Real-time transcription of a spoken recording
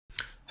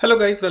Hello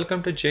guys,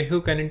 welcome to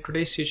JHook, and in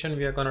today's session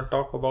we are going to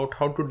talk about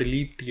how to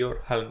delete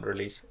your Helm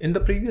release. In the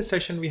previous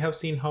session we have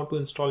seen how to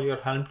install your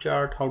Helm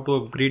chart, how to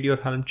upgrade your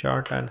Helm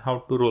chart, and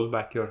how to roll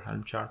back your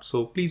Helm chart.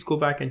 So please go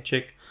back and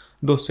check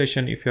those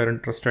sessions if you are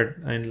interested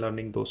in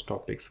learning those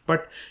topics.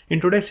 But in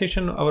today's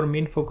session our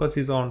main focus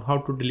is on how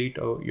to delete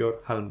your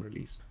Helm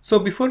release. So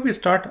before we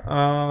start,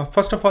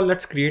 first of all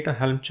let's create a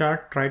Helm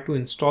chart, try to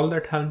install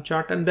that Helm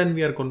chart, and then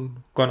we are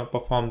gonna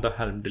perform the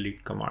Helm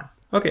delete command.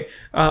 Okay,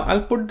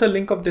 I'll put the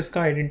link of this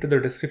guide into the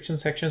description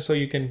section so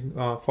you can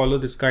follow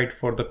this guide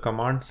for the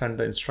commands and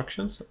the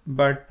instructions.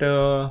 But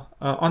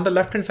on the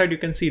left hand side you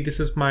can see this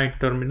is my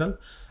terminal,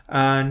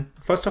 and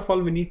first of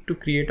all we need to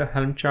create a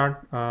Helm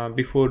chart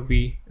before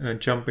we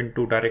jump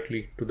into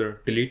directly to the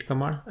delete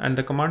command. And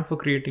the command for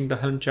creating the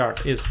Helm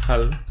chart is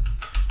helm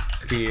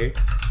create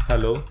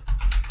hello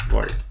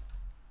world.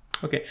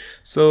 Okay,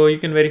 so you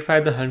can verify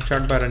the Helm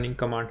chart by running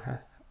command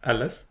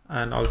ls,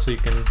 and also you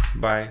can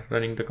by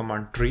running the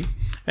command tree,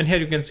 and here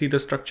you can see the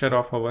structure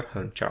of our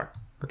Helm chart,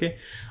 okay,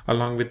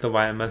 along with the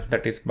YML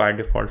that is by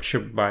default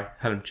shipped by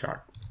Helm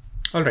chart.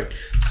 All right,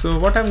 so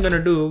what I'm going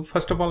to do,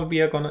 first of all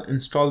we are going to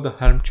install the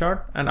Helm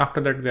chart, and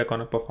after that we are going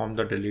to perform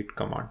the delete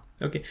command.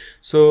 Okay,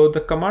 so the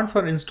command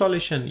for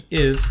installation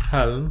is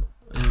helm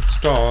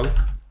install,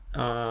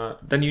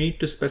 then you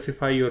need to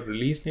specify your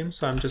release name.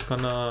 So I'm just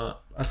gonna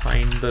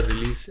assign the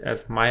release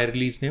as my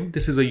release name.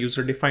 This is a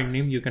user defined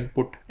name, you can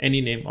put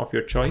any name of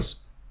your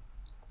choice,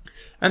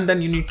 and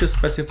then you need to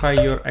specify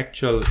your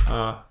actual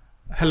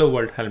hello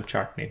world Helm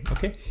chart name.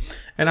 Okay,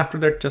 and after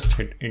that just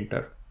hit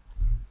enter,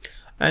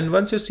 and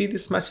once you see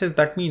this message,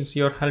 that means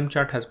your Helm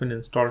chart has been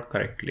installed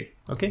correctly.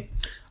 Okay,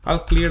 I'll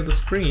clear the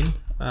screen,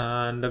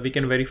 and we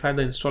can verify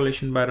the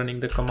installation by running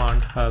the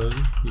command helm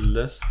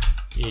list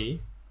a.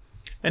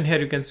 And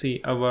here you can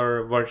see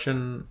our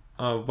version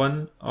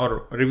 1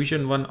 or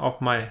revision 1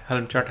 of my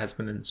Helm chart has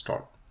been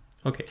installed.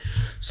 Okay,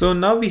 so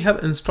now we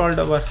have installed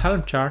our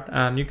Helm chart,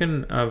 and you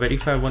can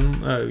verify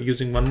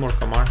using one more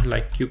command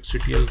like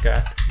kubectl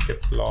get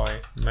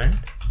deployment,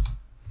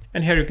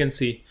 and here you can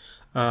see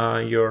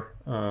your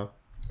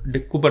the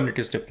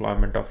Kubernetes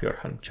deployment of your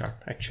Helm chart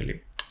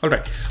actually. All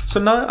right, so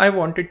now I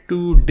wanted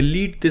to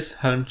delete this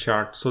Helm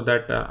chart so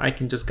that I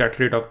can just get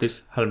rid of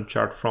this Helm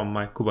chart from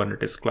my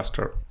Kubernetes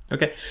cluster.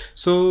 Okay,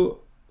 so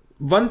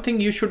one thing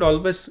you should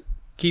always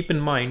keep in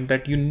mind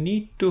that you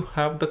need to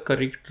have the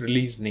correct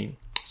release name.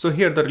 So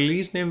here the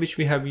release name which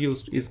we have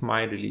used is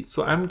my release.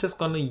 So I'm just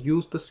going to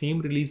use the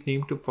same release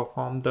name to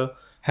perform the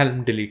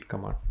helm delete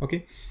command.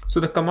 Okay, so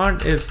the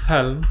command is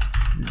helm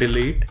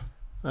delete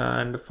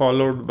and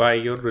followed by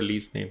your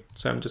release name.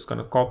 So I'm just going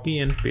to copy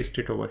and paste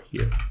it over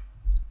here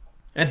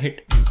and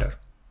hit enter.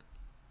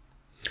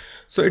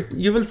 So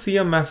you will see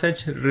a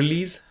message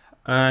release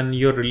and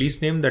your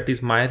release name, that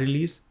is my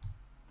release,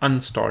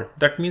 uninstalled.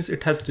 That means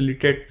it has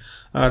deleted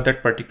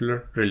that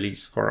particular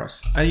release for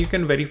us. And you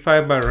can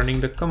verify by running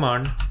the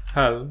command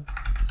helm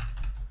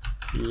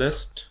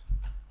list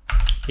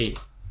a,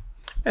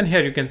 and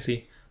here you can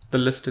see the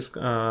list is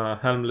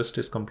helm list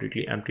is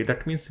completely empty.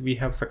 That means we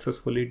have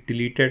successfully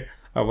deleted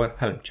our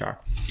Helm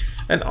chart.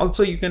 And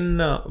also you can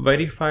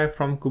verify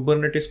from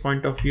Kubernetes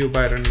point of view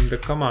by running the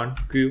command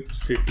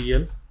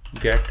kubectl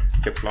get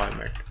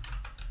deployment,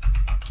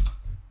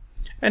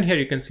 and here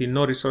you can see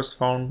no resource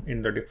found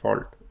in the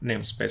default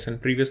namespace.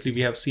 And previously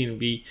we have seen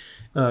we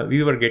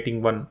were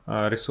getting one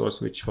resource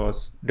which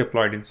was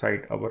deployed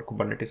inside our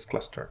Kubernetes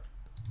cluster.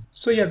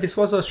 So yeah, this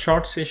was a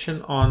short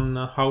session on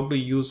how to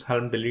use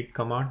Helm delete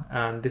command,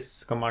 and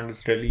this command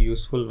is really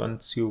useful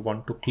once you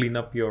want to clean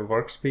up your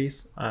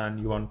workspace and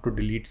you want to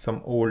delete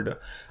some old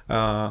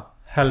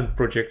Helm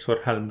projects or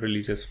Helm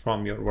releases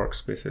from your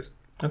workspaces.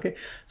 Okay,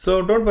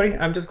 so don't worry,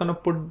 I'm just gonna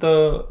put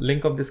the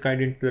link of this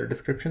guide into the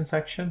description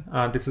section.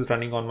 This is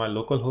running on my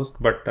local host,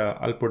 but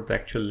I'll put the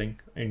actual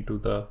link into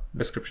the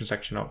description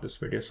section of this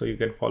video so you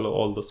can follow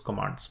all those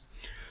commands.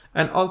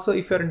 And also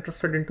if you're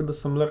interested into the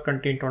similar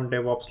content on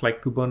DevOps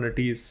like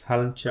Kubernetes,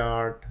 Helm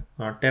chart,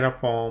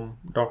 Terraform,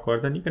 Docker,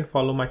 then you can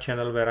follow my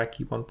channel where I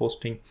keep on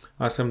posting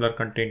similar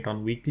content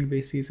on weekly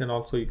basis. And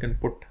also you can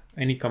put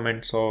any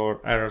comments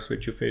or errors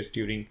which you face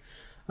during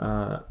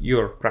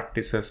your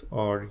practices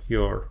or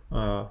your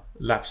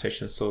lab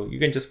sessions. So you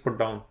can just put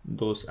down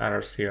those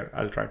errors here.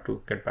 I'll try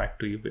to get back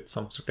to you with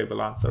some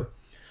suitable answer.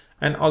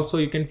 And also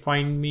you can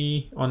find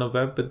me on a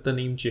web with the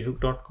name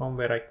jhook.com,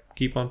 where I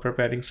keep on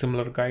preparing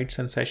similar guides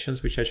and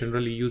sessions which I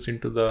generally use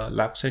into the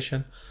lab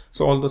session.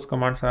 So all those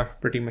commands are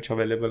pretty much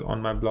available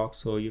on my blog,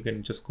 so you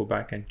can just go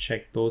back and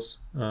check those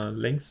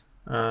links.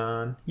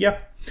 And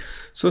yeah,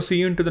 so see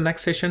you into the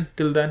next session.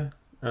 Till then,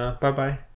 bye bye.